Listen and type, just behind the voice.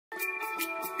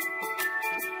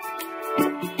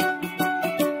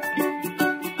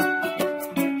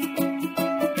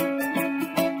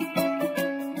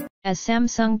As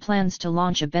Samsung plans to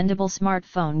launch a bendable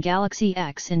smartphone Galaxy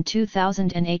X in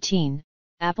 2018,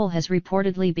 Apple has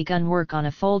reportedly begun work on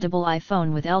a foldable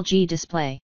iPhone with LG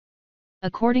display.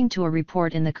 According to a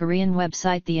report in the Korean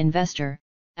website The Investor,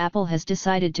 Apple has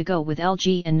decided to go with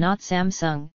LG and not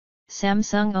Samsung.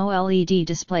 Samsung OLED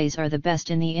displays are the best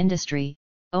in the industry,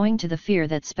 owing to the fear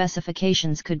that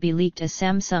specifications could be leaked as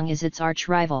Samsung is its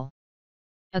arch-rival.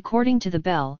 According to The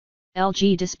Bell,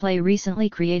 LG Display recently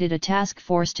created a task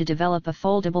force to develop a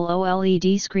foldable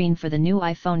OLED screen for the new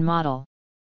iPhone model.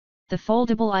 The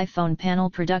foldable iPhone panel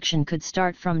production could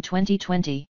start from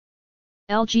 2020.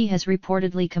 LG has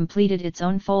reportedly completed its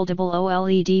own foldable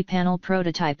OLED panel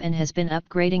prototype and has been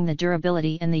upgrading the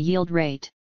durability and the yield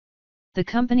rate. The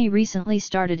company recently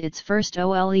started its first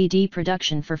OLED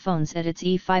production for phones at its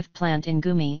E5 plant in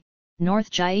Gumi,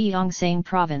 North Gyeongsang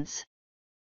Province.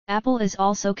 Apple is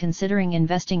also considering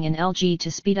investing in LG to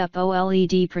speed up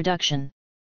OLED production.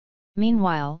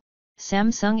 Meanwhile,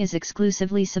 Samsung is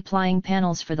exclusively supplying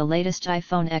panels for the latest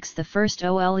iPhone X, the first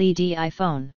OLED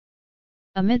iPhone.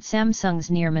 Amid Samsung's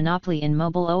near monopoly in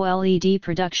mobile OLED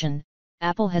production,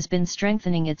 Apple has been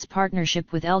strengthening its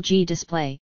partnership with LG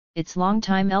Display, its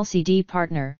longtime LCD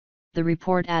partner, the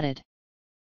report added.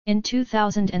 In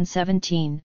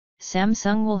 2017,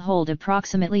 Samsung will hold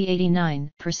approximately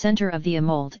 89% of the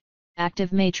AMOLED,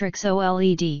 active matrix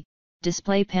OLED,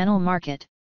 display panel market,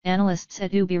 analysts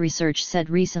at UBI Research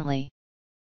said recently.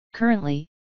 Currently,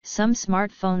 some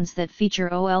smartphones that feature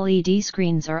OLED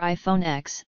screens are iPhone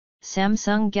X,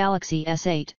 Samsung Galaxy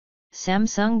S8,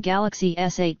 Samsung Galaxy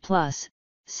S8 Plus,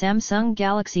 Samsung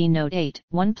Galaxy Note 8,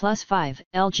 OnePlus 5,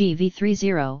 LG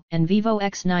V30, and Vivo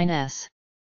X9s.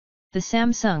 The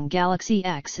Samsung Galaxy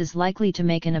X is likely to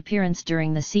make an appearance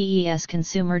during the CES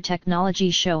Consumer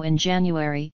Technology Show in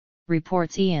January,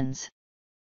 reports IANS.